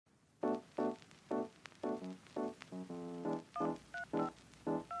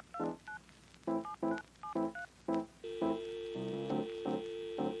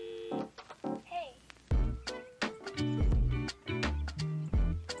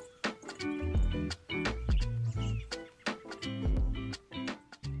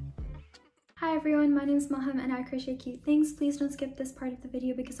Hi everyone, my name is Maham and I crochet cute things. Please don't skip this part of the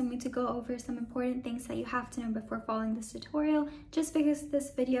video because I'm going to go over some important things that you have to know before following this tutorial, just because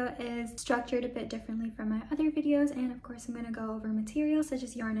this video is structured a bit differently from my other videos. And of course I'm going to go over materials such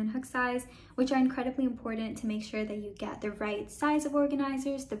as yarn and hook size, which are incredibly important to make sure that you get the right size of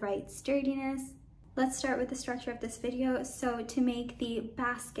organizers, the right sturdiness. Let's start with the structure of this video. So to make the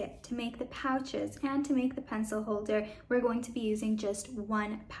basket, to make the pouches, and to make the pencil holder, we're going to be using just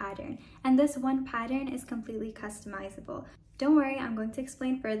one pattern. And this one pattern is completely customizable. Don't worry, I'm going to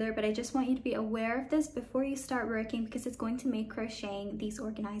explain further, but I just want you to be aware of this before you start working because it's going to make crocheting these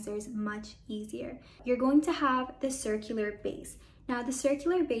organizers much easier. You're going to have the circular base. Now the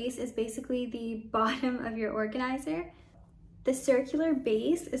circular base is basically the bottom of your organizer. The circular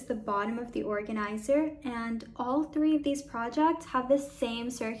base is the bottom of the organizer, and all three of these projects have the same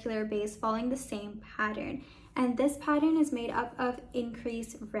circular base following the same pattern. And this pattern is made up of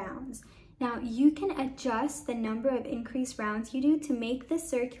increase rounds. Now you can adjust the number of increase rounds you do to make the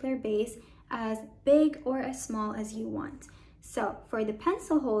circular base as big or as small as you want. So for the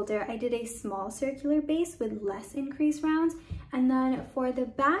pencil holder, I did a small circular base with less increase rounds. And then for the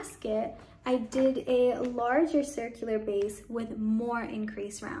basket, I did a larger circular base with more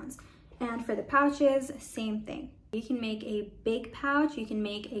increase rounds. And for the pouches, same thing. You can make a big pouch, you can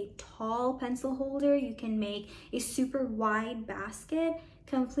make a tall pencil holder, you can make a super wide basket,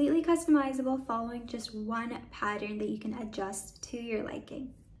 completely customizable following just one pattern that you can adjust to your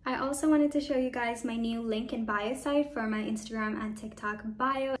liking. I also wanted to show you guys my new link in bio site for my Instagram and TikTok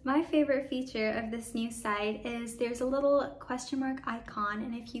bio. My favorite feature of this new site is there's a little question mark icon,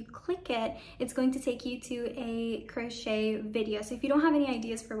 and if you click it, it's going to take you to a crochet video. So if you don't have any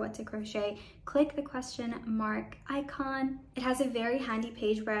ideas for what to crochet, click the question mark icon. It has a very handy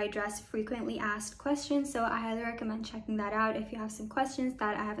page where I address frequently asked questions, so I highly recommend checking that out if you have some questions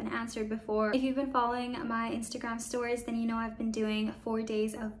that I haven't answered before. If you've been following my Instagram stories, then you know I've been doing 4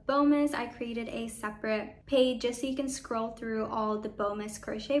 days of Bowmas. I created a separate page just so you can scroll through all the Bowmas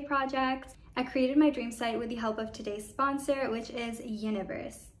crochet projects. I created my dream site with the help of today's sponsor, which is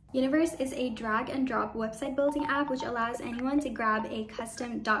Universe. Universe is a drag and drop website building app which allows anyone to grab a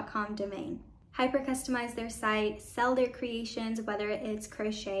custom.com domain, hyper customize their site, sell their creations, whether it's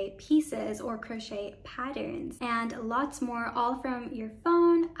crochet pieces or crochet patterns, and lots more, all from your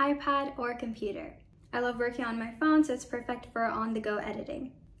phone, iPad, or computer. I love working on my phone, so it's perfect for on-the-go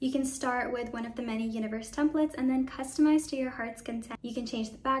editing. You can start with one of the many Universe templates and then customize to your heart's content. You can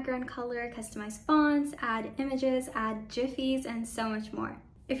change the background color, customize fonts, add images, add jiffies, and so much more.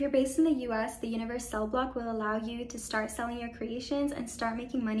 If you're based in the US, the Universe Sell block will allow you to start selling your creations and start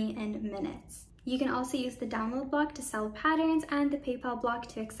making money in minutes. You can also use the download block to sell patterns and the PayPal block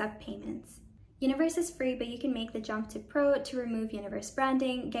to accept payments. Universe is free, but you can make the jump to Pro to remove Universe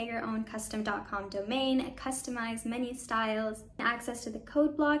branding, get your own custom.com domain, customize menu styles, access to the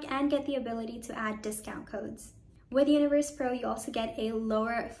code block, and get the ability to add discount codes. With Universe Pro, you also get a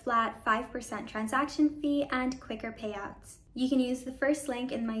lower flat 5% transaction fee and quicker payouts. You can use the first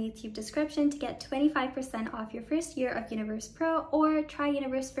link in my YouTube description to get 25% off your first year of Universe Pro, or try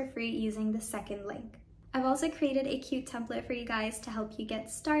Universe for free using the second link. I've also created a cute template for you guys to help you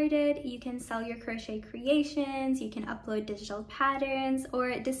get started. You can sell your crochet creations, you can upload digital patterns,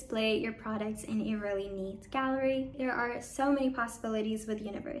 or display your products in a really neat gallery. There are so many possibilities with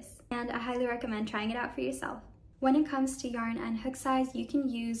Universe, and I highly recommend trying it out for yourself. When it comes to yarn and hook size, you can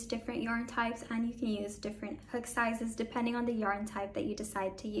use different yarn types and you can use different hook sizes depending on the yarn type that you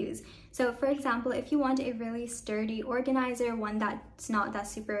decide to use. So for example, if you want a really sturdy organizer, one that's not that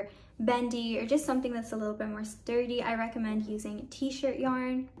super bendy, or just something that's a little bit more sturdy, I recommend using t-shirt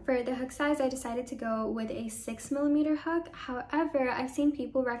yarn. For the hook size, I decided to go with a 6mm hook. However, I've seen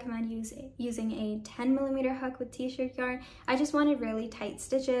people recommend using a 10mm hook with t-shirt yarn. I just wanted really tight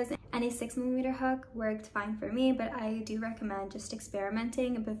stitches, and a 6mm hook worked fine for me, but I do recommend just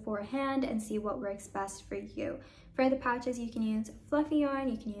experimenting beforehand and see what works best for you. For the pouches, you can use fluffy yarn,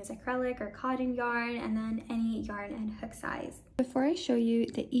 you can use acrylic or cotton yarn, and then any yarn and hook size. Before I show you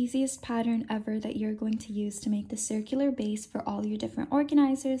the easiest pattern ever that you're going to use to make the circular base for all your different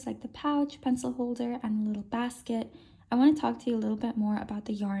organizers, like the pouch, pencil holder, and little basket, I want to talk to you a little bit more about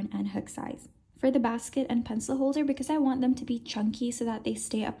the yarn and hook size. For the basket and pencil holder, because I want them to be chunky so that they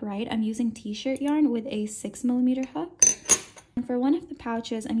stay upright, I'm using t-shirt yarn with a 6mm hook. And for one of the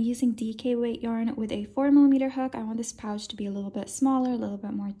pouches, I'm using DK weight yarn with a 4mm hook. I want this pouch to be a little bit smaller, a little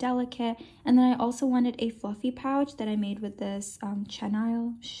bit more delicate. And then I also wanted a fluffy pouch that I made with this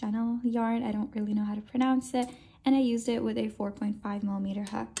chenille yarn. I don't really know how to pronounce it. And I used it with a 4.5mm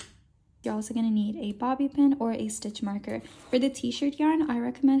hook. You're also going to need a bobby pin or a stitch marker. For the t-shirt yarn, I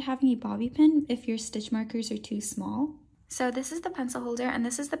recommend having a bobby pin if your stitch markers are too small. So this is the pencil holder and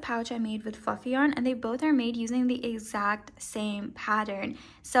this is the pouch I made with fluffy yarn, and they both are made using the exact same pattern.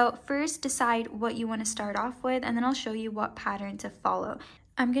 So first decide what you want to start off with, and then I'll show you what pattern to follow.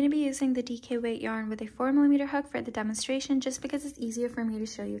 I'm going to be using the DK weight yarn with a 4mm hook for the demonstration just because it's easier for me to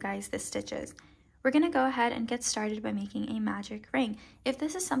show you guys the stitches. We're going to go ahead and get started by making a magic ring. If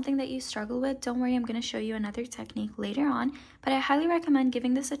this is something that you struggle with, don't worry, I'm going to show you another technique later on, but I highly recommend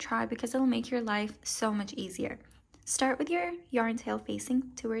giving this a try because it'll make your life so much easier. Start with your yarn tail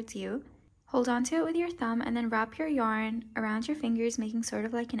facing towards you. Hold on to it with your thumb and then wrap your yarn around your fingers, making sort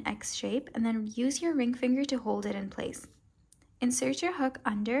of like an X shape, and then use your ring finger to hold it in place. Insert your hook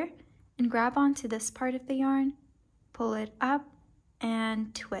under and grab onto this part of the yarn, pull it up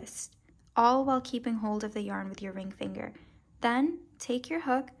and twist, all while keeping hold of the yarn with your ring finger. Then take your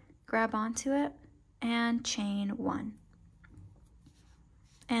hook, grab onto it, and chain 1.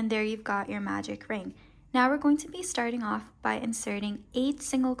 And there you've got your magic ring. Now we're going to be starting off by inserting 8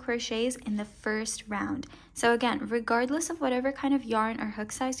 single crochets in the first round. So again, regardless of whatever kind of yarn or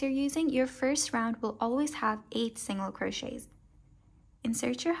hook size you're using, your first round will always have 8 single crochets.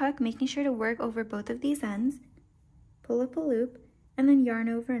 Insert your hook, making sure to work over both of these ends, pull up a loop, and then yarn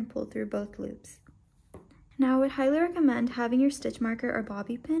over and pull through both loops. Now I would highly recommend having your stitch marker or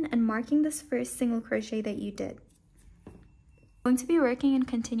bobby pin and marking this first single crochet that you did. Going to be working in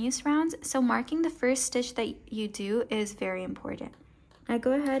continuous rounds, so marking the first stitch that you do is very important. Now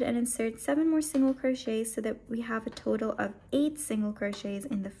go ahead and insert 7 more single crochets so that we have a total of 8 single crochets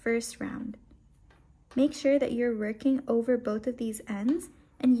in the first round. Make sure that you're working over both of these ends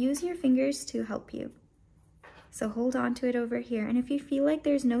and use your fingers to help you. So hold on to it over here, and if you feel like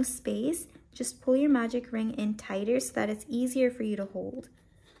there's no space, just pull your magic ring in tighter so that it's easier for you to hold.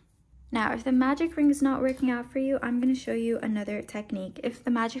 Now, if the magic ring is not working out for you, I'm going to show you another technique. If the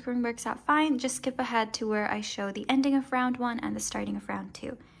magic ring works out fine, just skip ahead to where I show the ending of round 1 and the starting of round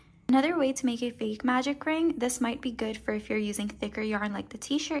 2. Another way to make a fake magic ring, this might be good for if you're using thicker yarn like the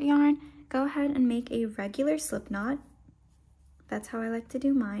t-shirt yarn, go ahead and make a regular slip knot. That's how I like to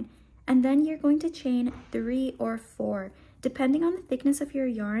do mine. And then you're going to chain 3 or 4. Depending on the thickness of your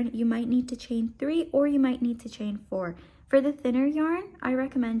yarn, you might need to chain 3 or you might need to chain 4. For the thinner yarn, I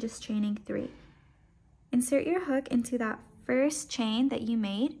recommend just chaining 3. Insert your hook into that first chain that you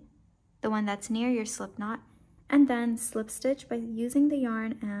made, the one that's near your slip knot, and then slip stitch by using the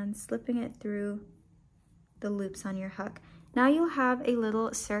yarn and slipping it through the loops on your hook. Now you'll have a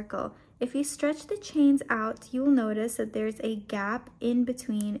little circle. If you stretch the chains out, you will notice that there's a gap in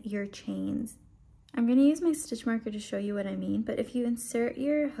between your chains. I'm going to use my stitch marker to show you what I mean, but if you insert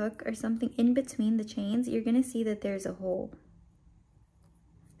your hook or something in between the chains, you're going to see that there's a hole.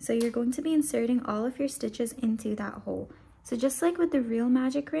 So you're going to be inserting all of your stitches into that hole. So just like with the real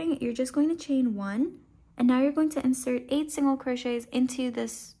magic ring, you're just going to chain 1, and now you're going to insert 8 single crochets into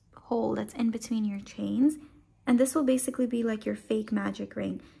this hole that's in between your chains, and this will basically be like your fake magic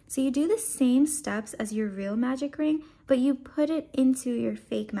ring. So you do the same steps as your real magic ring, but you put it into your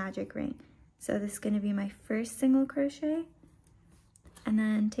fake magic ring. So this is going to be my first single crochet, and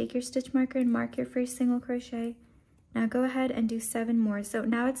then take your stitch marker and mark your first single crochet. Now go ahead and do 7 more. So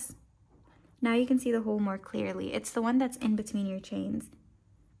now you can see the hole more clearly. It's the one that's in between your chains.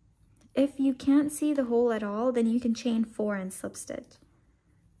 If you can't see the hole at all, then you can chain 4 and slip stitch.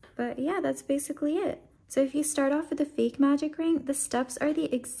 But yeah, that's basically it. So if you start off with a fake magic ring, the steps are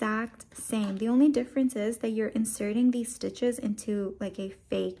the exact same. The only difference is that you're inserting these stitches into like a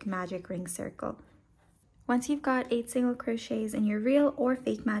fake magic ring circle. Once you've got 8 single crochets in your real or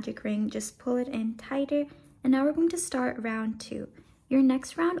fake magic ring, just pull it in tighter. And now we're going to start round 2. Your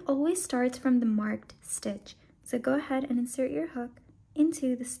next round always starts from the marked stitch. So go ahead and insert your hook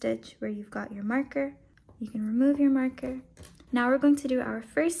into the stitch where you've got your marker. You can remove your marker. Now we're going to do our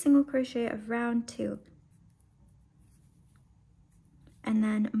first single crochet of round 2. And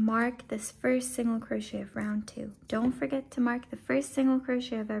then mark this first single crochet of round 2. Don't forget to mark the first single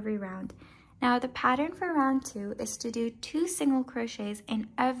crochet of every round. Now the pattern for round 2 is to do 2 single crochets in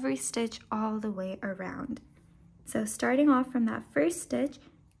every stitch all the way around. So starting off from that first stitch,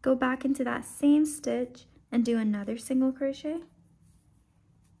 go back into that same stitch and do another single crochet.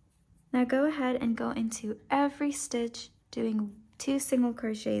 Now go ahead and go into every stitch doing 2 single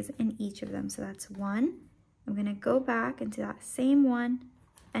crochets in each of them. So that's 1. I'm going to go back into that same one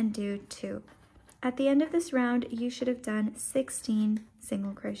and do 2. At the end of this round, you should have done 16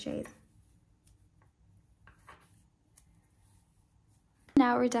 single crochets.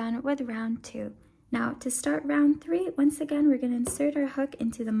 Now we're done with round 2. Now to start round 3, once again, we're going to insert our hook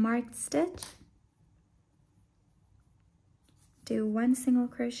into the marked stitch. Do 1 single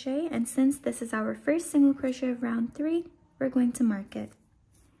crochet, and since this is our first single crochet of round 3, we're going to mark it.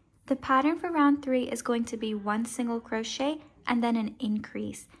 The pattern for round 3 is going to be 1 single crochet and then an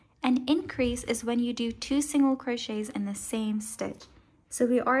increase. An increase is when you do 2 single crochets in the same stitch. So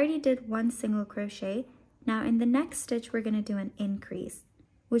we already did 1 single crochet. Now in the next stitch, we're going to do an increase,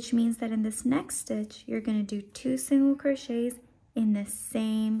 which means that in this next stitch, you're going to do 2 single crochets in the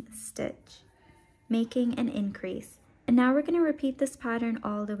same stitch, making an increase. And now we're going to repeat this pattern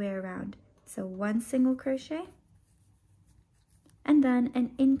all the way around. So 1 single crochet, and then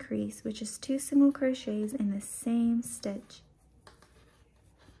an increase, which is 2 single crochets in the same stitch.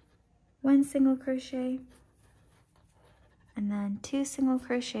 1 single crochet, and then 2 single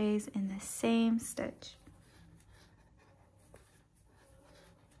crochets in the same stitch.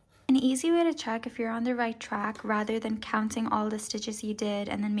 An easy way to check if you're on the right track, rather than counting all the stitches you did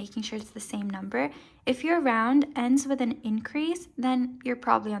and then making sure it's the same number, if your round ends with an increase, then you're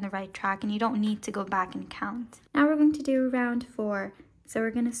probably on the right track and you don't need to go back and count. Now we're going to do round 4. So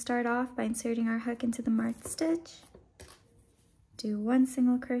we're going to start off by inserting our hook into the marked stitch, do 1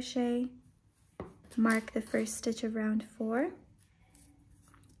 single crochet, mark the first stitch of round 4.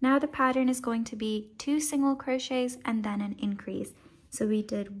 Now the pattern is going to be 2 single crochets and then an increase. So we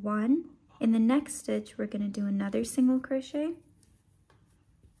did 1. In the next stitch, we're going to do another single crochet.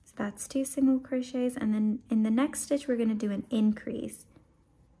 So that's 2 single crochets, and then in the next stitch, we're going to do an increase,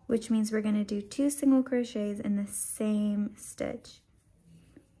 which means we're going to do 2 single crochets in the same stitch.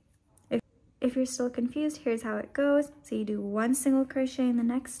 If you're still confused, here's how it goes. So you do 1 single crochet in the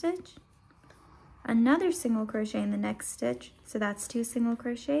next stitch, another single crochet in the next stitch, so that's 2 single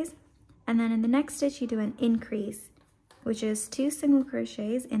crochets, and then in the next stitch you do an increase, which is 2 single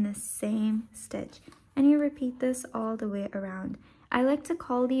crochets in the same stitch, and you repeat this all the way around. I like to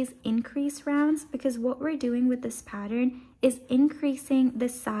call these increase rounds because what we're doing with this pattern is increasing the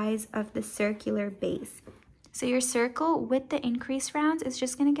size of the circular base. So your circle with the increase rounds is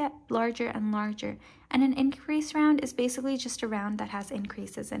just going to get larger and larger, and an increase round is basically just a round that has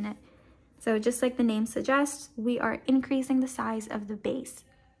increases in it. So just like the name suggests, we are increasing the size of the base.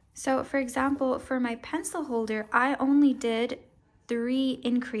 So for example, for my pencil holder, I only did 3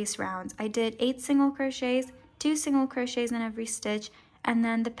 increase rounds. I did 8 single crochets, 2 single crochets in every stitch, and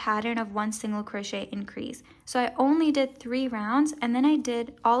then the pattern of 1 single crochet increase. So I only did 3 rounds, and then I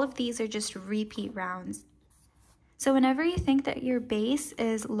did, all of these are just repeat rounds. So whenever you think that your base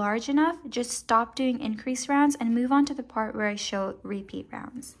is large enough, just stop doing increase rounds and move on to the part where I show repeat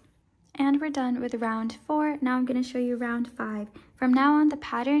rounds. And we're done with round 4. Now I'm going to show you round 5. From now on, the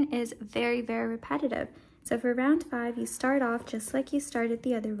pattern is very, very repetitive. So for round 5, you start off just like you started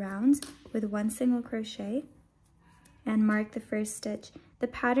the other rounds with 1 single crochet and mark the first stitch. The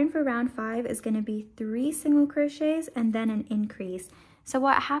pattern for round 5 is going to be 3 single crochets and then an increase. So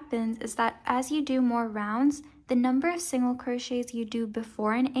what happens is that as you do more rounds, the number of single crochets you do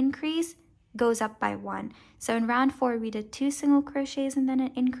before an increase goes up by 1. So in round 4, we did 2 single crochets and then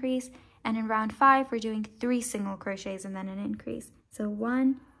an increase, and in round 5, we're doing 3 single crochets and then an increase. So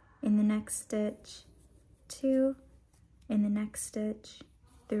 1 in the next stitch, 2 in the next stitch,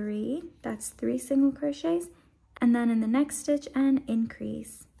 3, that's 3 single crochets, and then in the next stitch, an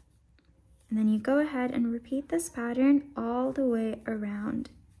increase. And then you go ahead and repeat this pattern all the way around.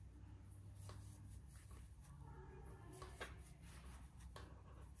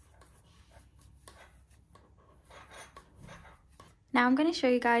 Now I'm going to show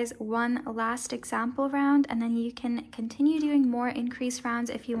you guys one last example round, and then you can continue doing more increase rounds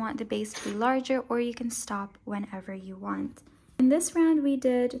if you want the base to be larger, or you can stop whenever you want. In this round we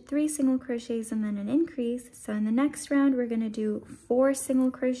did 3 single crochets and then an increase, so in the next round we're going to do 4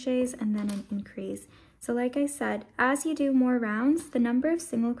 single crochets and then an increase. So like I said, as you do more rounds, the number of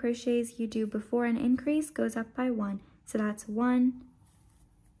single crochets you do before an increase goes up by 1. So that's 1,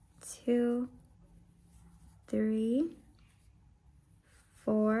 2, 3,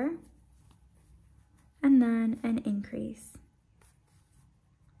 4, and then an increase.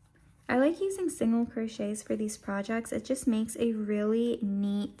 I like using single crochets for these projects. It just makes a really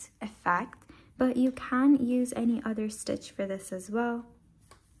neat effect, but you can use any other stitch for this as well.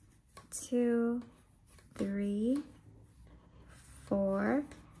 2, 3, 4,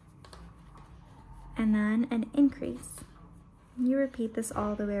 and then an increase. You repeat this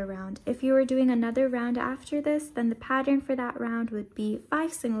all the way around. If you were doing another round after this, then the pattern for that round would be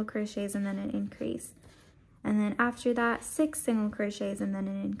 5 single crochets and then an increase. And then after that, 6 single crochets and then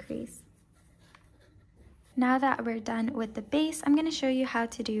an increase. Now that we're done with the base, I'm going to show you how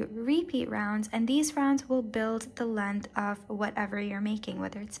to do repeat rounds, and these rounds will build the length of whatever you're making,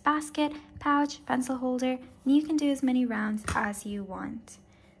 whether it's basket, pouch, pencil holder, and you can do as many rounds as you want.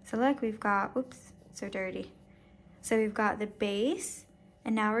 So look, we've got, oops, so dirty. So we've got the base,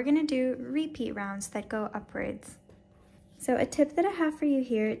 and now we're going to do repeat rounds that go upwards. So a tip that I have for you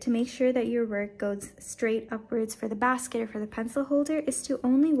here to make sure that your work goes straight upwards for the basket or for the pencil holder is to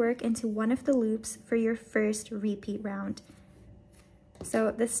only work into one of the loops for your first repeat round. So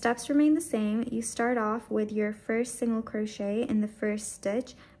the steps remain the same. You start off with your first single crochet in the first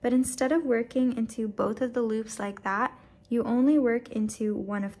stitch, but instead of working into both of the loops like that, you only work into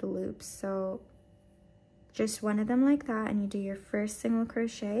one of the loops. So just one of them like that, and you do your first single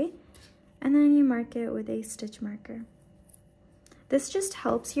crochet, and then you mark it with a stitch marker. This just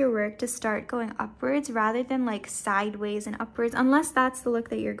helps your work to start going upwards rather than like sideways and upwards, unless that's the look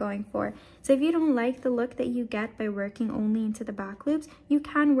that you're going for. So if you don't like the look that you get by working only into the back loops, you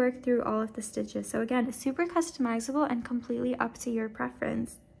can work through all of the stitches. So again, it's super customizable and completely up to your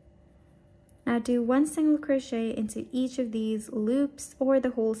preference. Now do one single crochet into each of these loops or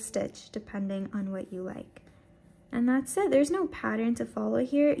the whole stitch, depending on what you like. And that's it. There's no pattern to follow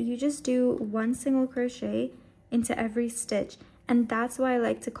here. You just do one single crochet into every stitch. And that's why I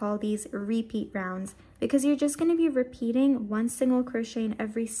like to call these repeat rounds, because you're just going to be repeating one single crochet in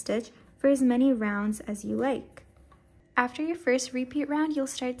every stitch for as many rounds as you like. After your first repeat round, you'll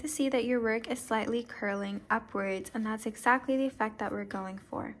start to see that your work is slightly curling upwards, and that's exactly the effect that we're going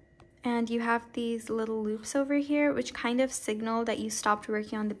for. And you have these little loops over here, which kind of signal that you stopped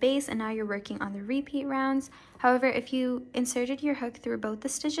working on the base and now you're working on the repeat rounds. However, if you inserted your hook through both the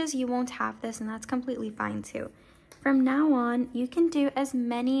stitches, you won't have this, and that's completely fine too. From now on, you can do as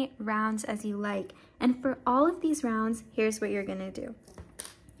many rounds as you like. And for all of these rounds, here's what you're gonna do.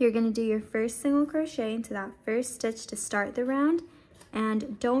 You're gonna do your first single crochet into that first stitch to start the round,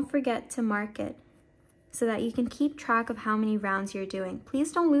 and don't forget to mark it so that you can keep track of how many rounds you're doing.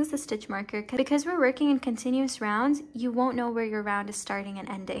 Please don't lose the stitch marker, because we're working in continuous rounds, you won't know where your round is starting and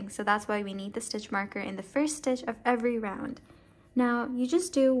ending. So that's why we need the stitch marker in the first stitch of every round. Now, you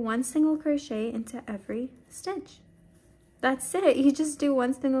just do one single crochet into every stitch. That's it. You just do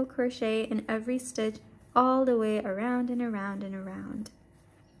one single crochet in every stitch all the way around and around and around.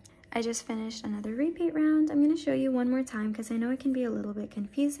 I just finished another repeat round. I'm going to show you one more time because I know it can be a little bit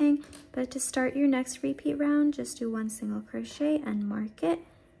confusing, but to start your next repeat round, just do one single crochet and mark it,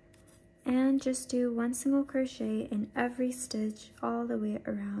 and just do one single crochet in every stitch all the way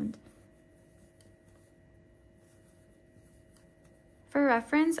around. For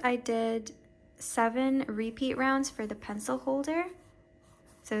reference, I did 7 repeat rounds for the pencil holder,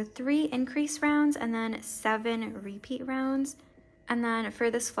 so 3 increase rounds and then 7 repeat rounds. And then for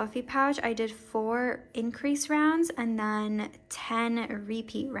this fluffy pouch, I did 4 increase rounds and then 10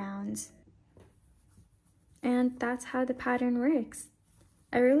 repeat rounds. And that's how the pattern works.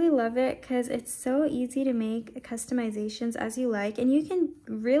 I really love it because it's so easy to make customizations as you like, and you can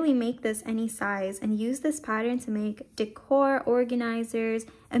really make this any size and use this pattern to make decor, organizers,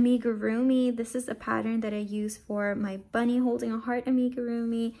 amigurumi. This is a pattern that I use for my bunny holding a heart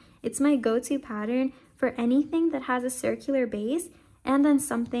amigurumi. It's my go-to pattern for anything that has a circular base and then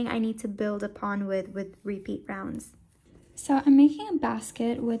something I need to build upon with repeat rounds. So I'm making a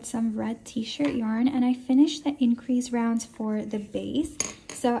basket with some red t-shirt yarn, and I finished the increase rounds for the base.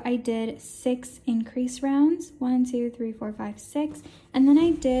 So I did 6 increase rounds, 1, 2, 3, 4, 5, 6. And then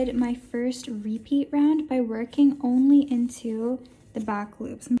I did my first repeat round by working only into the back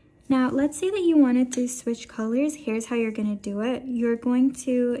loops. Now, let's say that you wanted to switch colors. Here's how you're gonna do it. You're going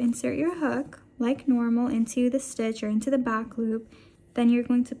to insert your hook like normal into the stitch or into the back loop. Then you're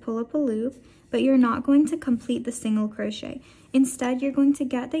going to pull up a loop, but you're not going to complete the single crochet. Instead, you're going to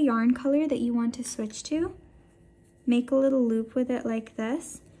get the yarn color that you want to switch to, make a little loop with it like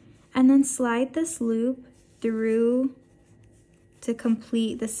this, and then slide this loop through to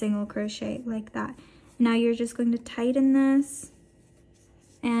complete the single crochet like that. Now you're just going to tighten this,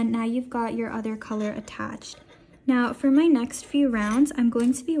 and now you've got your other color attached. Now for my next few rounds, I'm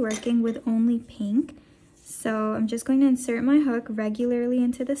going to be working with only pink. So I'm just going to insert my hook regularly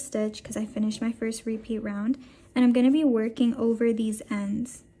into the stitch because I finished my first repeat round, and I'm going to be working over these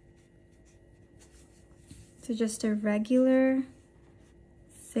ends. So just a regular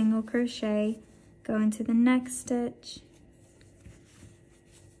single crochet, go into the next stitch,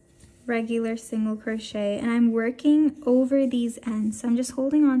 regular single crochet, and I'm working over these ends. So I'm just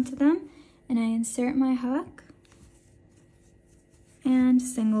holding on to them, and I insert my hook and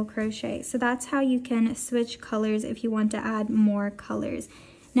single crochet. So that's how you can switch colors if you want to add more colors.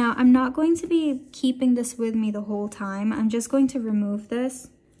 Now, I'm not going to be keeping this with me the whole time. I'm just going to remove this.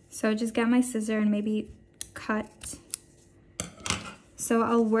 So just get my scissor and maybe cut. So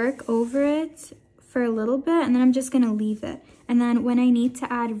I'll work over it for a little bit and then I'm just gonna leave it. And then when I need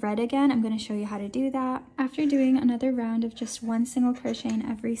to add red again, I'm gonna show you how to do that. After doing another round of just one single crochet in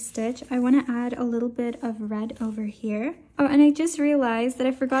every stitch, I wanna add a little bit of red over here. Oh, and I just realized that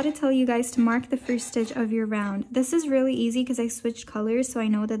I forgot to tell you guys to mark the first stitch of your round. This is really easy because I switched colors, so I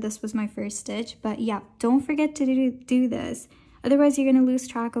know that this was my first stitch. But yeah, don't forget to do this. Otherwise, you're gonna lose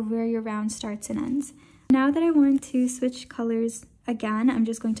track of where your round starts and ends. Now that I want to switch colors again, I'm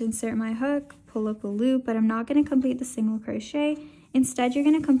just going to insert my hook, pull up a loop, but I'm not going to complete the single crochet. Instead, you're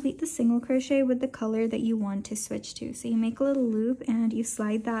going to complete the single crochet with the color that you want to switch to. So you make a little loop and you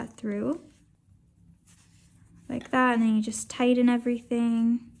slide that through like that, and then you just tighten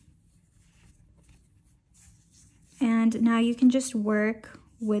everything. And now you can just work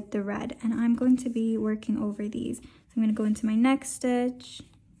with the red, and I'm going to be working over these. So I'm going to go into my next stitch,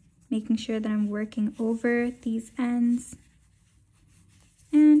 making sure that I'm working over these ends.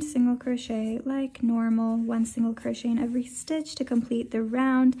 And single crochet like normal, one single crochet in every stitch to complete the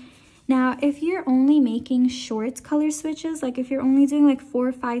round. Now, if you're only making short color switches, like if you're only doing like 4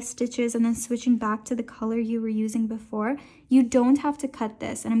 or 5 stitches and then switching back to the color you were using before, you don't have to cut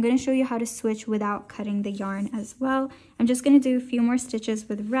this. And I'm going to show you how to switch without cutting the yarn as well. I'm just going to do a few more stitches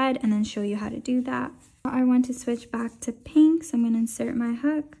with red and then show you how to do that. I want to switch back to pink, so I'm going to insert my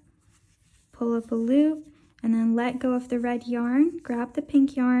hook, pull up a loop, and then let go of the red yarn, grab the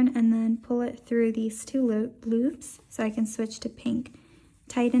pink yarn, and then pull it through these 2 loops so I can switch to pink.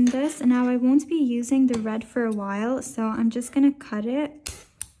 Tighten this, and now I won't be using the red for a while, so I'm just gonna cut it.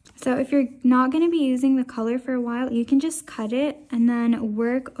 So if you're not gonna be using the color for a while, you can just cut it and then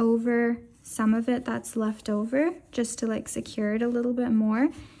work over some of it that's left over just to like secure it a little bit more.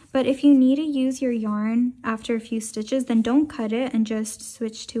 But if you need to use your yarn after a few stitches, then don't cut it and just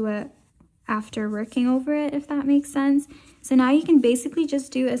switch to it after working over it, if that makes sense. So now you can basically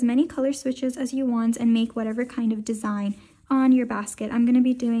just do as many color switches as you want and make whatever kind of design on your basket. I'm going to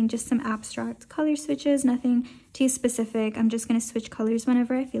be doing just some abstract color switches, nothing too specific. I'm just going to switch colors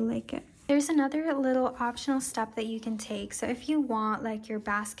whenever I feel like it. There's another little optional step that you can take. So if you want like your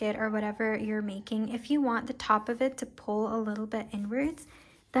basket or whatever you're making, if you want the top of it to pull a little bit inwards,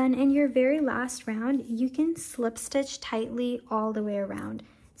 then in your very last round, you can slip stitch tightly all the way around.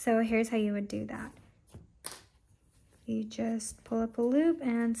 So here's how you would do that. You just pull up a loop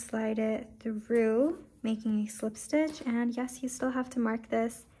and slide it through, making a slip stitch. And yes, you still have to mark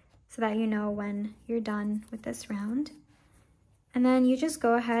this so that you know when you're done with this round. And then you just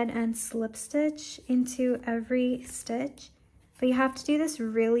go ahead and slip stitch into every stitch. But you have to do this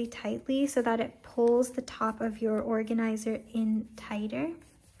really tightly so that it pulls the top of your organizer in tighter.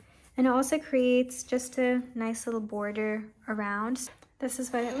 And it also creates just a nice little border around. This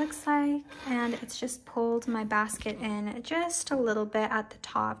is what it looks like, and it's just pulled my basket in just a little bit at the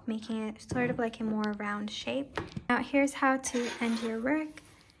top, making it sort of like a more round shape. Now here's how to end your work.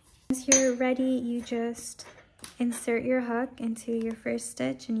 Once you're ready, you just insert your hook into your first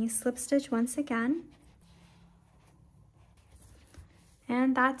stitch and you slip stitch once again.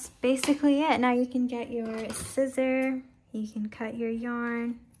 And that's basically it. Now you can get your scissor, you can cut your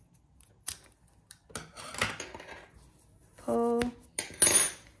yarn, pull,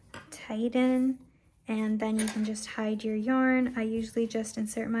 tighten, and then you can just hide your yarn. I usually just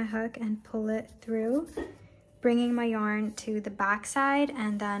insert my hook and pull it through, bringing my yarn to the back side,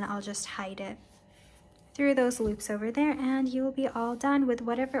 and then I'll just hide it through those loops over there, and you will be all done with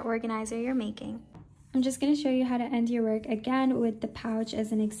whatever organizer you're making. I'm just going to show you how to end your work again with the pouch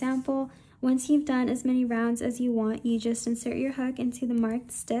as an example. Once you've done as many rounds as you want, you just insert your hook into the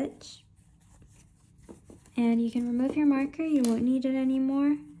marked stitch, and you can remove your marker, you won't need it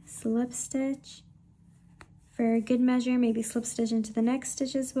anymore. Slip stitch. For a good measure, maybe slip stitch into the next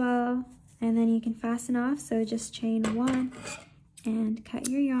stitch as well, and then you can fasten off. So just chain 1 and cut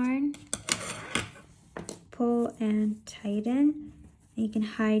your yarn, pull and tighten, and you can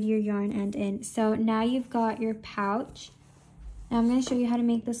hide your yarn end in. So now you've got your pouch. Now I'm going to show you how to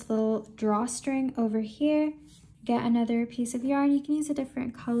make this little drawstring over here. Get another piece of yarn, you can use a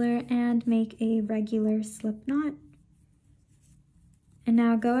different color, and make a regular slip knot. And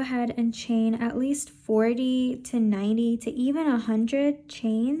now go ahead and chain at least 40 to 90 to even 100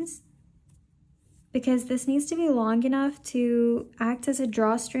 chains, because this needs to be long enough to act as a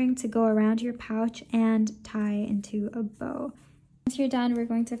drawstring to go around your pouch and tie into a bow. Once you're done, we're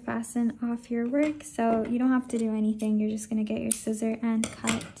going to fasten off your work, so you don't have to do anything. You're just going to get your scissor and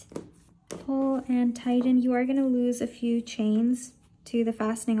cut, pull and tighten. You are going to lose a few chains to the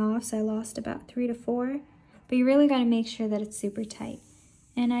fastening off, so I lost about 3 to 4. But you really got to make sure that it's super tight.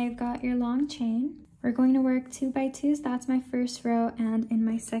 And I've got your long chain. We're going to work 2 by 2s. That's my first row, and in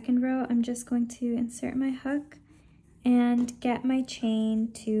my second row, I'm just going to insert my hook and get my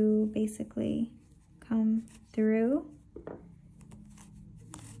chain to basically come through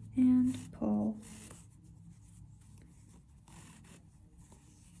and pull.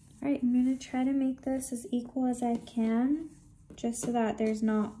 All right, I'm gonna try to make this as equal as I can, just so that there's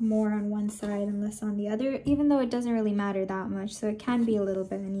not more on one side and less on the other, even though it doesn't really matter that much, so it can be a little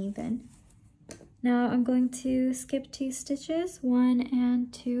bit uneven. Now I'm going to skip 2 stitches, 1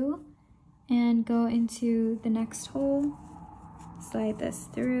 and 2, and go into the next hole, slide this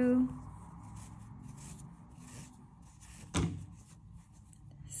through,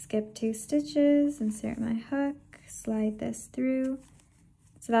 skip 2 stitches, insert my hook, slide this through.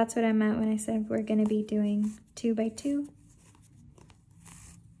 So that's what I meant when I said we're going to be doing 2 by 2.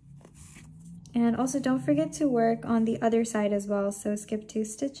 And also don't forget to work on the other side as well. So skip 2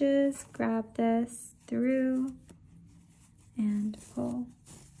 stitches, grab this through, and pull.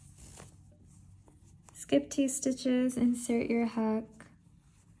 Skip 2 stitches, insert your hook,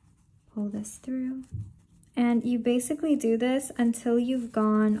 pull this through. And you basically do this until you've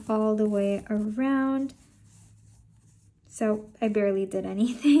gone all the way around. So I barely did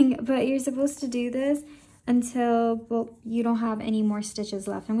anything, but you're supposed to do this until, well, you don't have any more stitches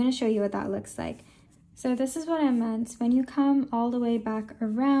left. I'm going to show you what that looks like. So this is what I meant. When you come all the way back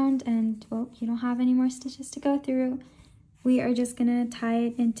around and, well, you don't have any more stitches to go through, we are just going to tie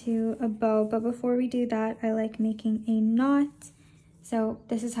it into a bow. But before we do that, I like making a knot. So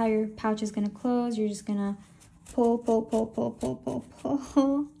this is how your pouch is going to close. You're just going to pull, pull, pull, pull, pull, pull,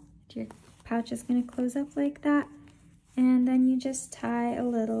 pull. Your pouch is going to close up like that. And then you just tie a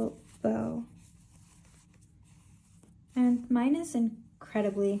little bow. And mine is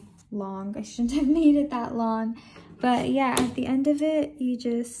incredibly long. I shouldn't have made it that long. But yeah, at the end of it, you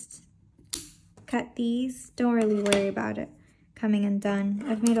just cut these. Don't really worry about it coming undone.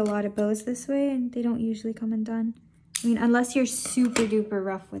 I've made a lot of bows this way and they don't usually come undone. I mean, unless you're super duper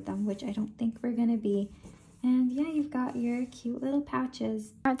rough with them, which I don't think we're gonna be. And yeah, you've got your cute little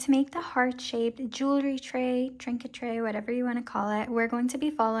pouches. Now to make the heart-shaped jewelry tray, trinket tray, whatever you want to call it, we're going to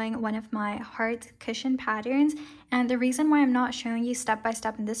be following one of my heart cushion patterns. And the reason why I'm not showing you step by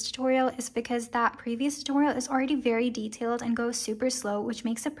step in this tutorial is because that previous tutorial is already very detailed and goes super slow, which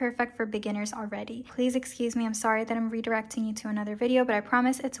makes it perfect for beginners already. Please excuse me, I'm sorry that I'm redirecting you to another video, but I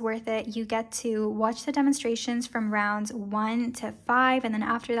promise it's worth it. You get to watch the demonstrations from rounds 1 to 5, and then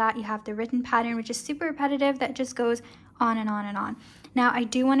after that you have the written pattern, which is super repetitive, that just goes on and on and on. Now, I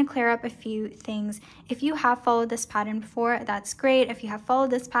do want to clear up a few things. If you have followed this pattern before, that's great. If you have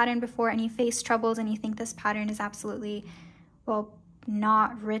followed this pattern before and you face troubles and you think this pattern is absolutely, well,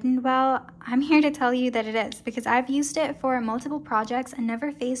 not written well, I'm here to tell you that it is, because I've used it for multiple projects and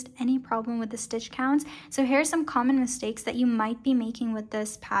never faced any problem with the stitch counts. So here are some common mistakes that you might be making with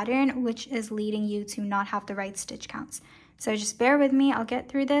this pattern, which is leading you to not have the right stitch counts. So just bear with me, I'll get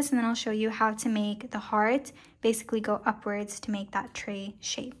through this and then I'll show you how to make the heart basically go upwards to make that tray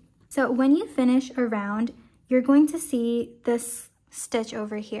shape. So when you finish a round, you're going to see this stitch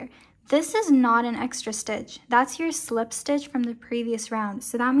over here. This is not an extra stitch. That's your slip stitch from the previous round.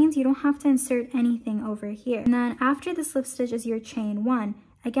 So that means you don't have to insert anything over here. And then after the slip stitch is your chain 1.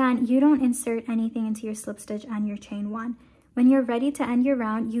 Again, you don't insert anything into your slip stitch and your chain 1. When you're ready to end your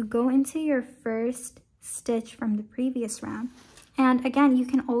round, you go into your first stitch from the previous round. And again, you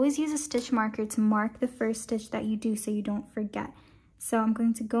can always use a stitch marker to mark the first stitch that you do so you don't forget. So I'm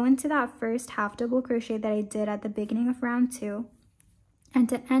going to go into that first half double crochet that I did at the beginning of round 2. And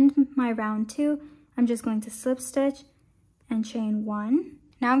to end my round 2, I'm just going to slip stitch and chain 1.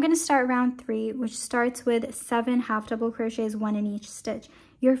 Now I'm going to start round 3, which starts with 7 half double crochets, 1 in each stitch.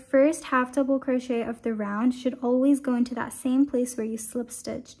 Your first half double crochet of the round should always go into that same place where you slip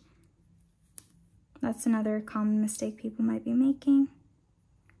stitched. That's another common mistake people might be making.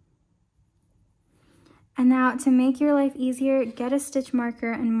 And now to make your life easier, get a stitch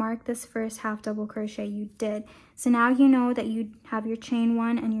marker and mark this first half double crochet you did. So now you know that you have your chain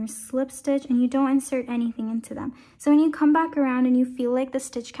 1 and your slip stitch and you don't insert anything into them. So when you come back around and you feel like the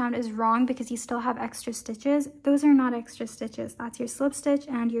stitch count is wrong because you still have extra stitches, those are not extra stitches. That's your slip stitch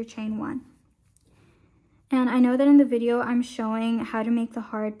and your chain 1. And I know that in the video I'm showing how to make the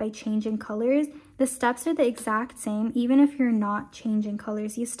heart by changing colors. The steps are the exact same, even if you're not changing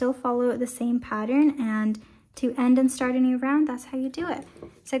colors. You still follow the same pattern, and to end and start a new round, that's how you do it.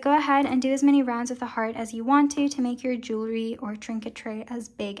 So go ahead and do as many rounds of the heart as you want to make your jewelry or trinket tray as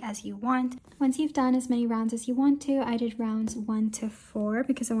big as you want. Once you've done as many rounds as you want to, I did rounds 1 to 4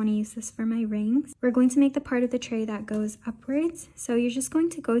 because I want to use this for my rings. We're going to make the part of the tray that goes upwards. So you're just going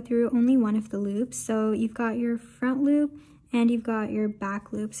to go through only one of the loops. So you've got your front loop and you've got your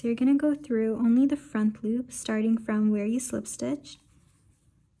back loop. So you're going to go through only the front loop starting from where you slip stitched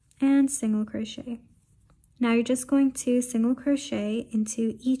and single crochet. Now you're just going to single crochet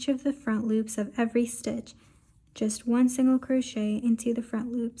into each of the front loops of every stitch. Just one single crochet into the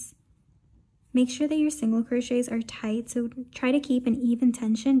front loops. Make sure that your single crochets are tight, so try to keep an even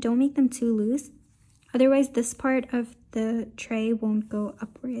tension. Don't make them too loose. Otherwise, this part of the tray won't go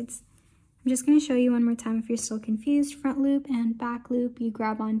upwards. I'm just going to show you one more time if you're still confused. Front loop and back loop, you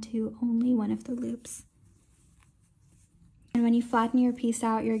grab onto only one of the loops. And when you flatten your piece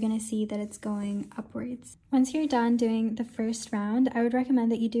out, you're going to see that it's going upwards. Once you're done doing the first round, I would recommend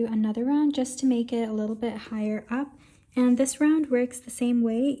that you do another round just to make it a little bit higher up. And this round works the same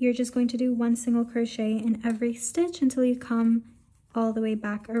way. You're just going to do one single crochet in every stitch until you come all the way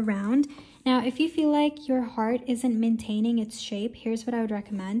back around. Now, if you feel like your heart isn't maintaining its shape, here's what I would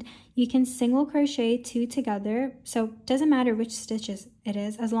recommend. You can single crochet 2 together. So it doesn't matter which stitches it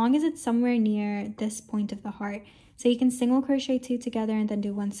is, as long as it's somewhere near this point of the heart. So you can single crochet 2 together and then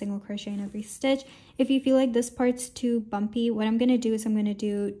do one single crochet in every stitch. If you feel like this part's too bumpy, what I'm going to do is I'm going to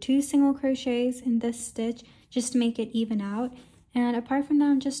do 2 single crochets in this stitch just to make it even out. And apart from that,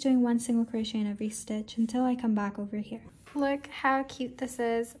 I'm just doing one single crochet in every stitch until I come back over here. Look how cute this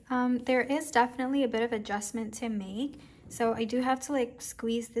is. There is definitely a bit of adjustment to make. So I do have to like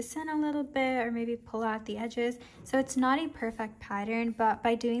squeeze this in a little bit or maybe pull out the edges. So it's not a perfect pattern, but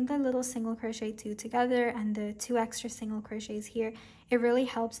by doing the little single crochet 2 together and the 2 extra single crochets here, it really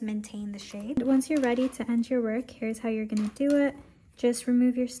helps maintain the shape. Once you're ready to end your work, here's how you're going to do it. Just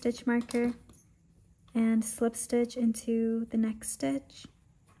remove your stitch marker and slip stitch into the next stitch.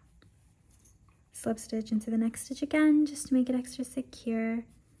 Slip stitch into the next stitch again just to make it extra secure.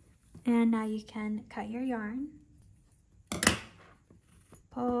 And now you can cut your yarn.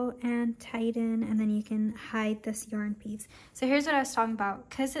 Pull and tighten, and then you can hide this yarn piece. So here's what I was talking about.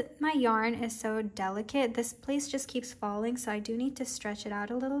 Because my yarn is so delicate, this place just keeps falling, so I do need to stretch it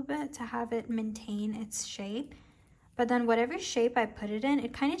out a little bit to have it maintain its shape. But then whatever shape I put it in,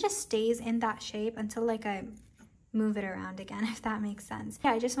 it kind of just stays in that shape until like I move it around again, if that makes sense.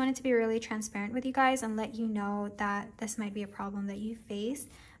 Yeah, I just wanted to be really transparent with you guys and let you know that this might be a problem that you face.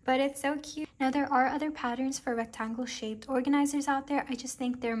 But it's so cute. Now there are other patterns for rectangle shaped organizers out there. I just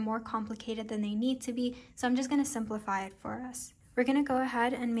think they're more complicated than they need to be, so I'm just going to simplify it for us. We're going to go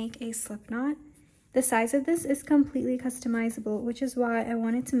ahead and make a slip knot. The size of this is completely customizable, which is why I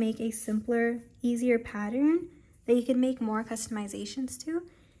wanted to make a simpler, easier pattern that you can make more customizations to.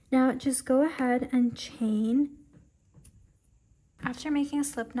 Now just go ahead and chain. After making a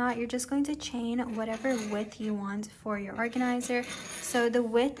slip knot, you're just going to chain whatever width you want for your organizer. So the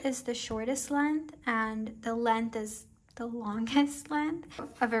width is the shortest length and the length is the longest length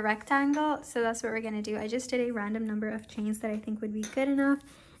of a rectangle. So that's what we're going to do. I just did a random number of chains that I think would be good enough.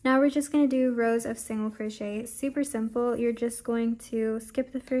 Now we're just going to do rows of single crochet. Super simple. You're just going to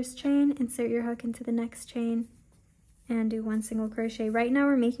skip the first chain, insert your hook into the next chain, and do one single crochet. Right now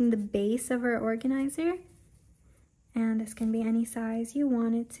we're making the base of our organizer. And this can be any size you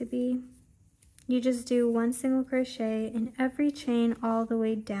want it to be. You just do one single crochet in every chain all the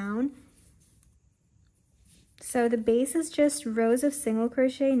way down. So the base is just rows of single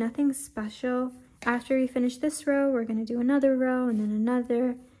crochet, nothing special. After we finish this row, we're going to do another row and then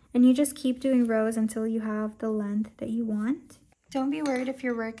another. And you just keep doing rows until you have the length that you want. Don't be worried if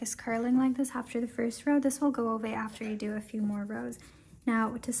your work is curling like this after the first row. This will go away after you do a few more rows.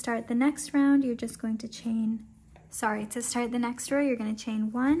 Now to start the next round, you're just going to to start the next row, you're going to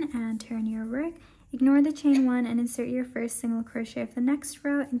chain 1 and turn your work. Ignore the chain 1 and insert your first single crochet of the next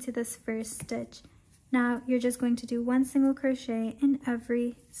row into this first stitch. Now you're just going to do one single crochet in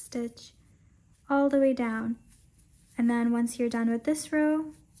every stitch all the way down. And then once you're done with this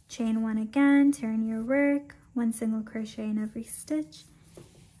row, chain 1 again, turn your work, one single crochet in every stitch,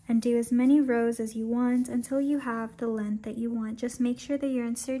 and do as many rows as you want until you have the length that you want. Just make sure that you're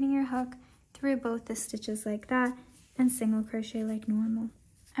inserting your hook through both the stitches like that and single crochet like normal.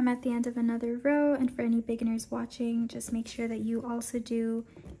 I'm at the end of another row, and for any beginners watching, just make sure that you also do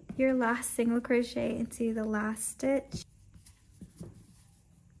your last single crochet into the last stitch.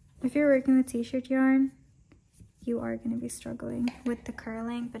 If you're working with t-shirt yarn, you are going to be struggling with the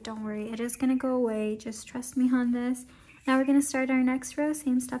curling, but don't worry, it is going to go away. Just trust me on this. Now we're going to start our next row,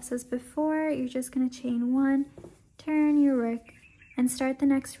 same steps as before. You're just going to chain 1, turn your work, and start the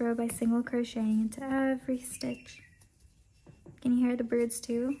next row by single crocheting into every stitch. Can you hear the birds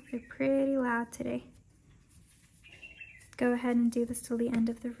too? They're pretty loud today. Go ahead and do this till the end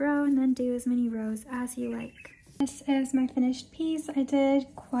of the row, and then do as many rows as you like. This is my finished piece. I did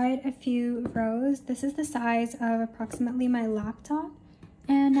quite a few rows. This is the size of approximately my laptop.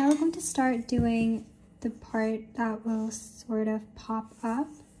 And now we're going to start doing the part that will sort of pop up.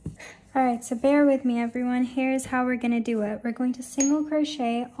 Alright, so bear with me everyone. Here's how we're going to do it. We're going to single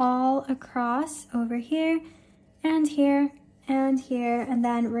crochet all across over here and here and here, and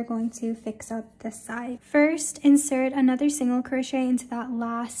then we're going to fix up this side. First, insert another single crochet into that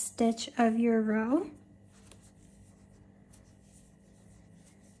last stitch of your row.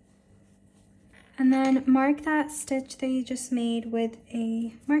 And then mark that stitch that you just made with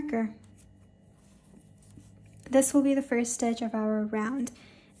a marker. This will be the first stitch of our round.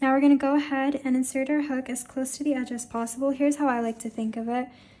 Now we're going to go ahead and insert our hook as close to the edge as possible. Here's how I like to think of it.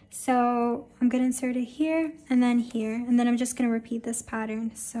 So I'm going to insert it here, and then I'm just going to repeat this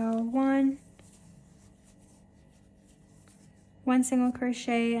pattern. So one single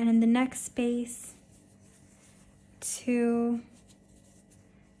crochet, and in the next space, 2,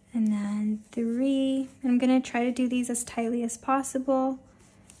 and then 3. I'm going to try to do these as tightly as possible.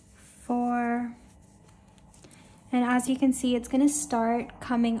 4. And as you can see, it's going to start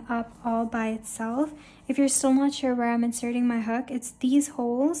coming up all by itself. If you're still not sure where I'm inserting my hook, it's these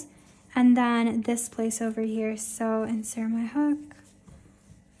holes and then this place over here. So insert my hook,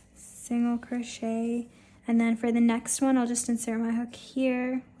 single crochet, and then for the next one, I'll just insert my hook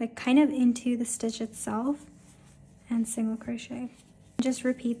here, like kind of into the stitch itself, and single crochet. Just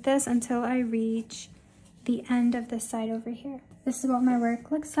repeat this until I reach the end of this side over here. This is what my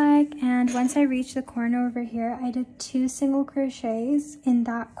work looks like, and once I reach the corner over here, I did 2 single crochets in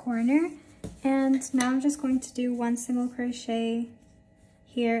that corner, and now I'm just going to do 1 single crochet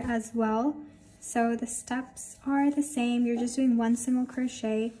here as well. So the steps are the same. You're just doing 1 single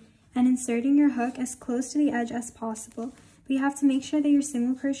crochet and inserting your hook as close to the edge as possible, but you have to make sure that your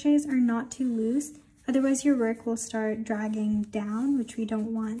single crochets are not too loose, otherwise your work will start dragging down, which we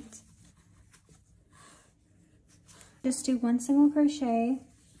don't want. Just do 1 single crochet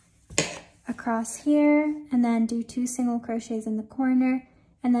across here, and then do 2 single crochets in the corner,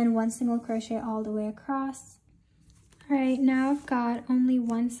 and then 1 single crochet all the way across. Alright, now I've got only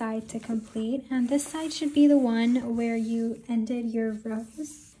one side to complete, and this side should be the one where you ended your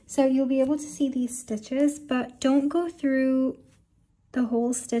rows. So you'll be able to see these stitches, but don't go through the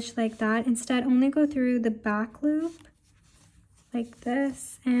whole stitch like that. Instead, only go through the back loop like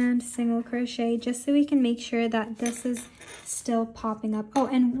this and single crochet, just so we can make sure that this is still popping up. Oh,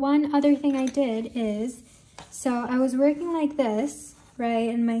 and one other thing I did is, so I was working like this, right,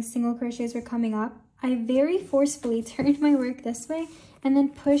 and my single crochets were coming up. I very forcefully turned my work this way and then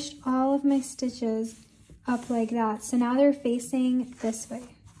pushed all of my stitches up like that. So now they're facing this way.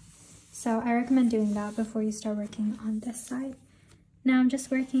 So I recommend doing that before you start working on this side. Now I'm just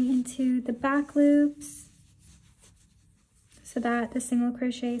working into the back loops so that the single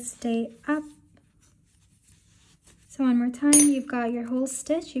crochets stay up. So one more time, you've got your whole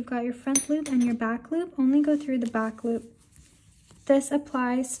stitch, you've got your front loop and your back loop. Only go through the back loop. This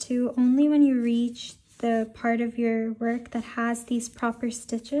applies to only when you reach the part of your work that has these proper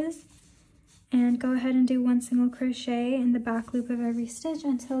stitches. And go ahead and do 1 single crochet in the back loop of every stitch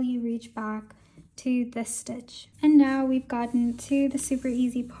until you reach back to this stitch. And now we've gotten to the super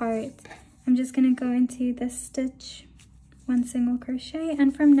easy part. I'm just going to go into this stitch, 1 single crochet,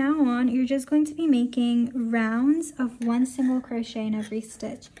 and from now on you're just going to be making rounds of 1 single crochet in every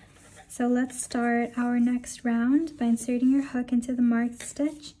stitch. So let's start our next round by inserting your hook into the marked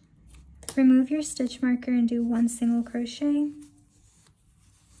stitch. Remove your stitch marker and do 1 single crochet.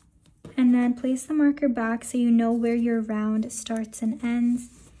 And then place the marker back so you know where your round starts and ends.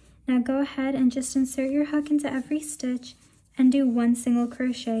 Now go ahead and just insert your hook into every stitch and do 1 single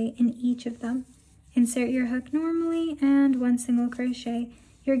crochet in each of them. Insert your hook normally and 1 single crochet.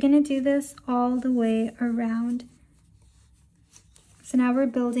 You're going to do this all the way around. So now we're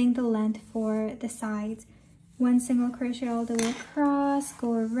building the length for the sides. 1 single crochet all the way across,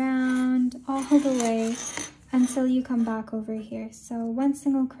 go around all the way until you come back over here. So 1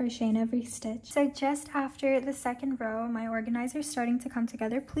 single crochet in every stitch. So just after the second row, my organizer is starting to come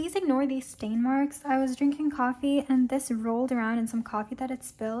together. Please ignore these stain marks. I was drinking coffee and this rolled around in some coffee that it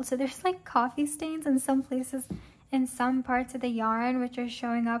spilled. So there's like coffee stains in some places in some parts of the yarn which are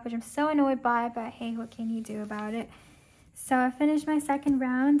showing up, which I'm so annoyed by, but hey, what can you do about it? So I finished my second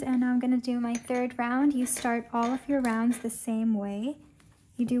round and now I'm going to do my third round. You start all of your rounds the same way.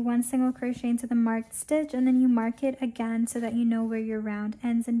 you do 1 single crochet into the marked stitch, and then you mark it again so that you know where your round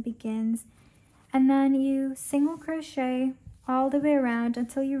ends and begins. And then you single crochet all the way around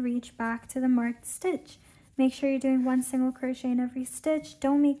until you reach back to the marked stitch. Make sure you're doing 1 single crochet in every stitch.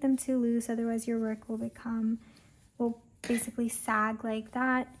 Don't make them too loose, otherwise your work will basically sag like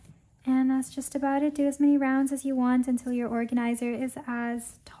that. And that's just about it. Do as many rounds as you want until your organizer is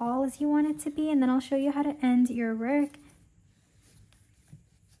as tall as you want it to be, and then I'll show you how to end your work.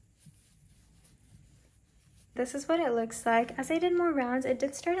 This is what it looks like. As I did more rounds, it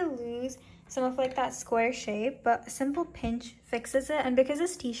did start to lose some of like that square shape, but a simple pinch fixes it. And because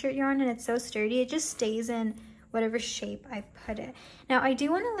it's t-shirt yarn and it's so sturdy, it just stays in whatever shape I put it. Now, I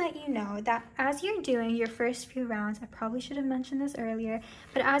do want to let you know that as you're doing your first few rounds, I probably should have mentioned this earlier,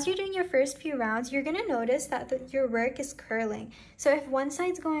 but as you're doing your first few rounds, you're going to notice that your work is curling. So if one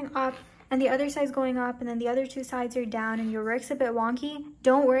side's going up and the other side's going up and then the other 2 sides are down and your work's a bit wonky,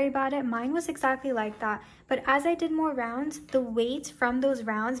 don't worry about it. Mine was exactly like that. But as I did more rounds, the weight from those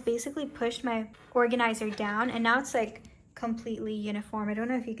rounds basically pushed my organizer down, and now it's like completely uniform. I don't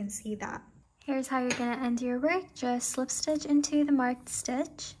know if you can see that. Here's how you're gonna end your work. Just slip stitch into the marked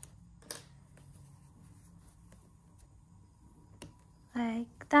stitch.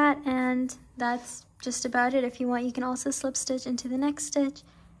 Like that, and that's just about it. If you want, you can also slip stitch into the next stitch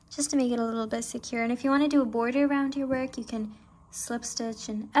just to make it a little bit secure. And if you want to do a border around your work, you can slip stitch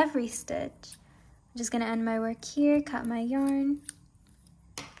in every stitch. I'm just going to end my work here, cut my yarn,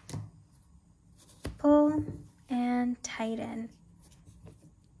 pull, and tighten.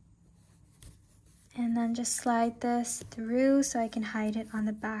 And then just slide this through so I can hide it on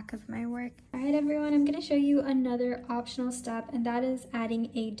the back of my work. Alright everyone, I'm going to show you another optional step, and that is adding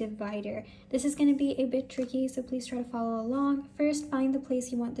a divider. This is going to be a bit tricky, so please try to follow along. First, find the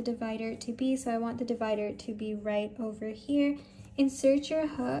place you want the divider to be. So I want the divider to be right over here. Insert your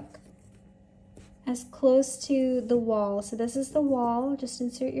hook as close to the wall. So this is the wall. Just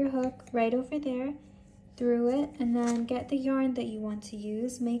insert your hook right over there, through it, and then get the yarn that you want to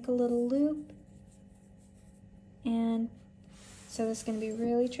use. Make a little loop. And so it's going to be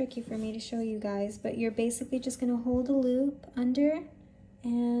really tricky for me to show you guys, but you're basically just going to hold a loop under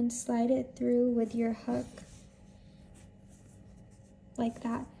and slide it through with your hook like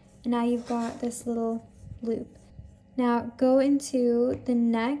that. And now you've got this little loop. Now go into the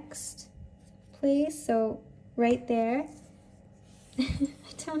next place, so right there. I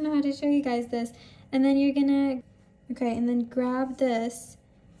don't know how to show you guys this. And then you're gonna, okay, and then grab this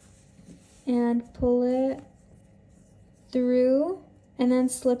and pull it through and then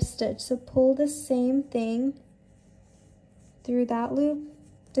slip stitch. So pull the same thing through that loop.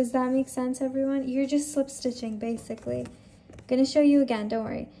 Does that make sense, everyone? You're just slip stitching basically. I'm gonna show you again, don't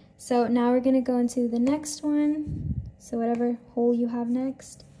worry. So now we're gonna go into the next one. So whatever hole you have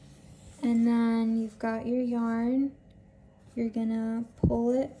next. And then you've got your yarn. You're gonna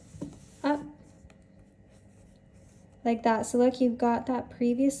pull it up like that. So look, you've got that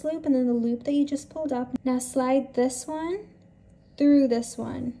previous loop and then the loop that you just pulled up. Now slide this one through this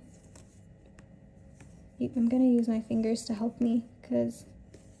one. I'm gonna use my fingers to help me, because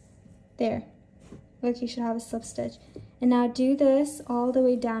there. Look, you should have a slip stitch. And now do this all the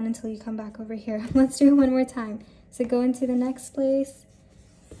way down until you come back over here. Let's do it one more time. So go into the next place.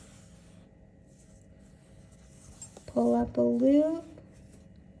 Pull up a loop.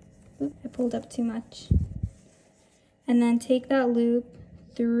 Oop, I pulled up too much. And then take that loop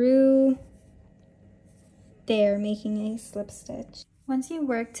through there, making a slip stitch. Once you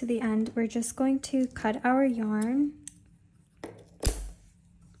work to the end, we're just going to cut our yarn.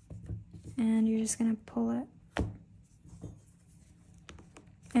 And you're just gonna pull it.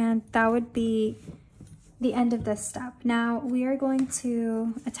 And that would be the end of this step. Now we are going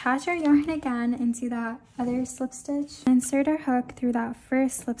to attach our yarn again into that other slip stitch. Insert our hook through that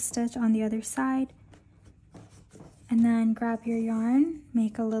first slip stitch on the other side. And then grab your yarn,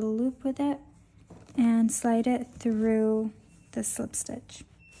 make a little loop with it, and slide it through the slip stitch.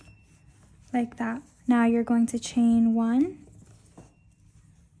 Like that. Now you're going to chain 1.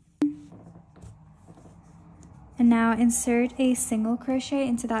 And now insert a single crochet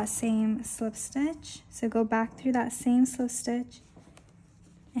into that same slip stitch. So go back through that same slip stitch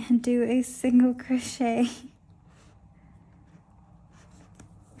and do a single crochet.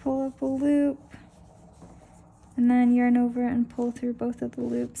 Pull up a loop and then yarn over and pull through both of the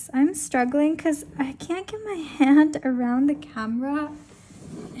loops. I'm struggling because I can't get my hand around the camera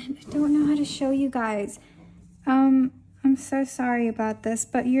and I don't know how to show you guys. I'm so sorry about this,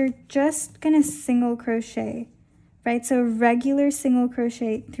 but you're just gonna single crochet. Right, so regular single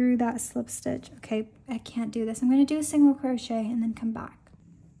crochet through that slip stitch. Okay, I can't do this. I'm gonna do a single crochet and then come back.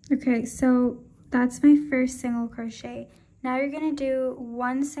 Okay, so that's my first single crochet. Now you're gonna do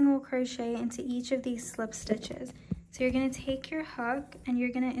 1 single crochet into each of these slip stitches. So you're gonna take your hook and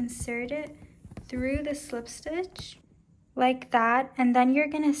you're gonna insert it through the slip stitch like that, and then you're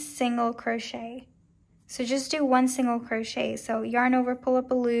gonna single crochet. So just do 1 single crochet. So yarn over, pull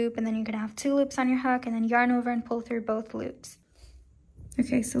up a loop, and then you're gonna have 2 loops on your hook, and then yarn over and pull through both loops.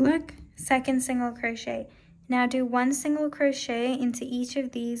 Okay, so look, second single crochet. Now do 1 single crochet into each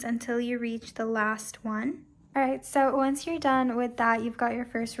of these until you reach the last one. All right, so once you're done with that, you've got your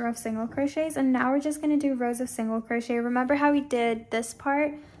first row of single crochets, and now we're just gonna do rows of single crochet. Remember how we did this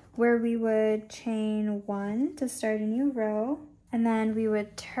part where we would chain 1 to start a new row, and then we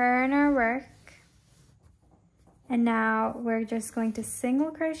would turn our work, and now we're just going to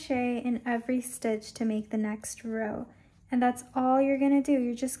single crochet in every stitch to make the next row. And that's all you're gonna do.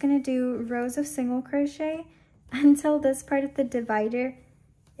 You're just gonna do rows of single crochet until this part of the divider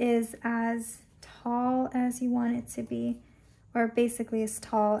is as tall as you want it to be, or basically as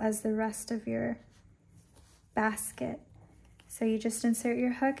tall as the rest of your basket. So you just insert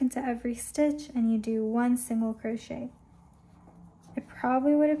your hook into every stitch and you do 1 single crochet. It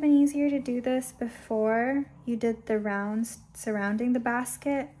probably would have been easier to do this before you did the rounds surrounding the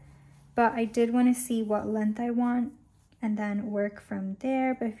basket, but I did want to see what length I want and then work from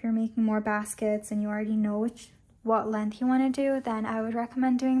there. But if you're making more baskets and you already know what length you want to do, then I would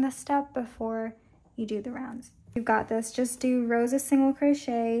recommend doing this step before you do the rounds. You've got this. Just do rows of single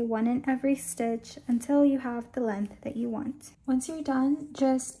crochet, 1 in every stitch until you have the length that you want. Once you're done,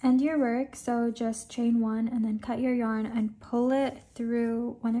 just end your work. So just chain 1 and then cut your yarn and pull it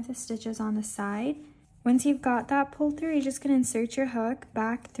through one of the stitches on the side. Once you've got that pulled through, you're just going to insert your hook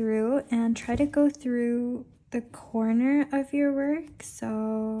back through and try to go through the corner of your work.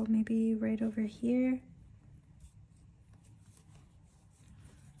 So maybe right over here.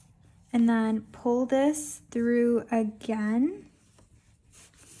 And then pull this through again.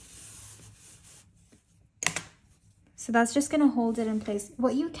 So that's just gonna hold it in place.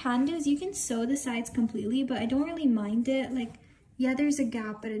 What you can do is you can sew the sides completely, but I don't really mind it. Like, yeah, there's a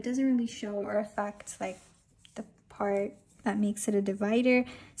gap, but it doesn't really show or affect like the part that makes it a divider.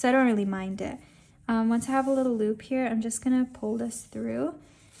 So I don't really mind it. Once I have a little loop here, I'm just gonna pull this through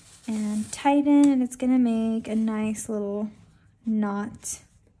and tighten, and it's gonna make a nice little knot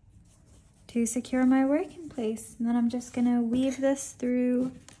to secure my work in place. And then I'm just gonna weave this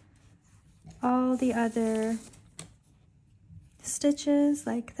through all the other stitches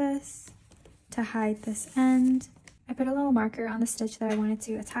like this to hide this end. I put a little marker on the stitch that I wanted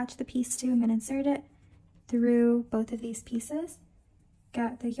to attach the piece to. I'm gonna insert it through both of these pieces,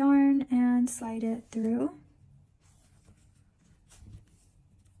 get the yarn and slide it through.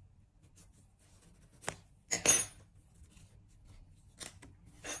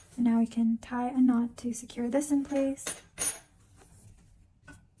 Now we can tie a knot to secure this in place.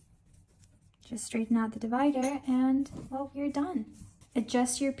 Just straighten out the divider and, well, you're done.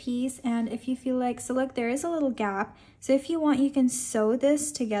 Adjust your piece, and if you feel like, so look, there is a little gap. So if you want, you can sew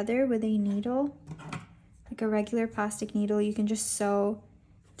this together with a needle, like a regular plastic needle. You can just sew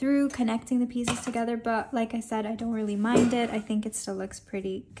through connecting the pieces together, but like I said, I don't really mind it. I think it still looks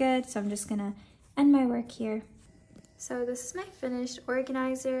pretty good. So I'm just gonna end my work here. So this is my finished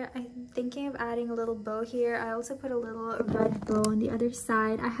organizer. I'm thinking of adding a little bow here. I also put a little red bow on the other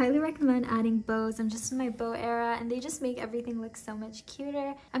side. I highly recommend adding bows. I'm just in my bow era and they just make everything look so much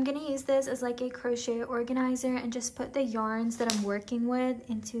cuter. I'm gonna use this as like a crochet organizer and just put the yarns that I'm working with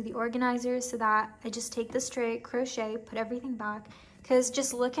into the organizer so that I just take the straight, crochet, put everything back. Because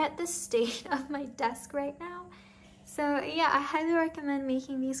just look at the state of my desk right now. So yeah, I highly recommend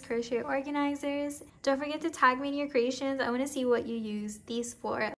making these crochet organizers. Don't forget to tag me in your creations. I want to see what you use these for.